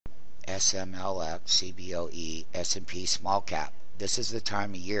SMLX, CBOE, S&P small cap. This is the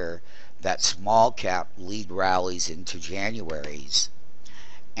time of year that small cap lead rallies into Januaries,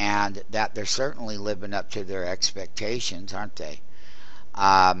 and that they're certainly living up to their expectations, aren't they?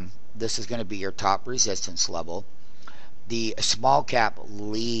 This is going to be your top resistance level. The small cap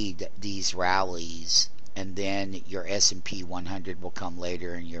lead these rallies, and then your S&P 100 will come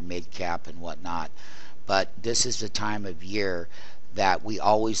later, and your mid cap and whatnot. But this is the time of year that we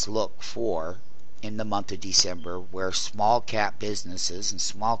always look for in the month of December, where small cap businesses and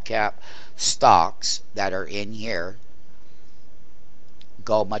small cap stocks that are in here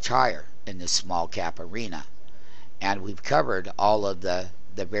go much higher in the small cap arena. And we've covered all of the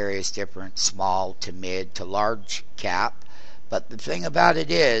various different small to mid to large cap. But the thing about it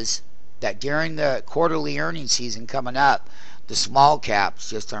is that during the quarterly earnings season coming up, the small caps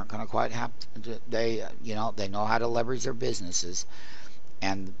just aren't going to quite have they know how to leverage their businesses,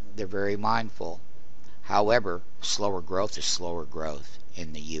 and they're very mindful. However, slower growth is slower growth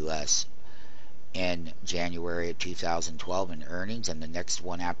in the U.S. in January of 2012 in earnings, and the next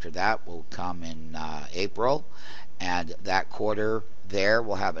one after that will come in April, and that quarter there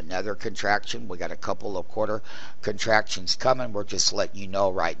we'll have another contraction. We got a couple of quarter contractions coming. We're just letting you know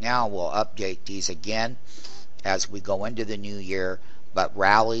right now. We'll update these again as we go into the new year, but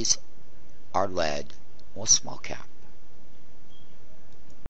rallies are led with small cap.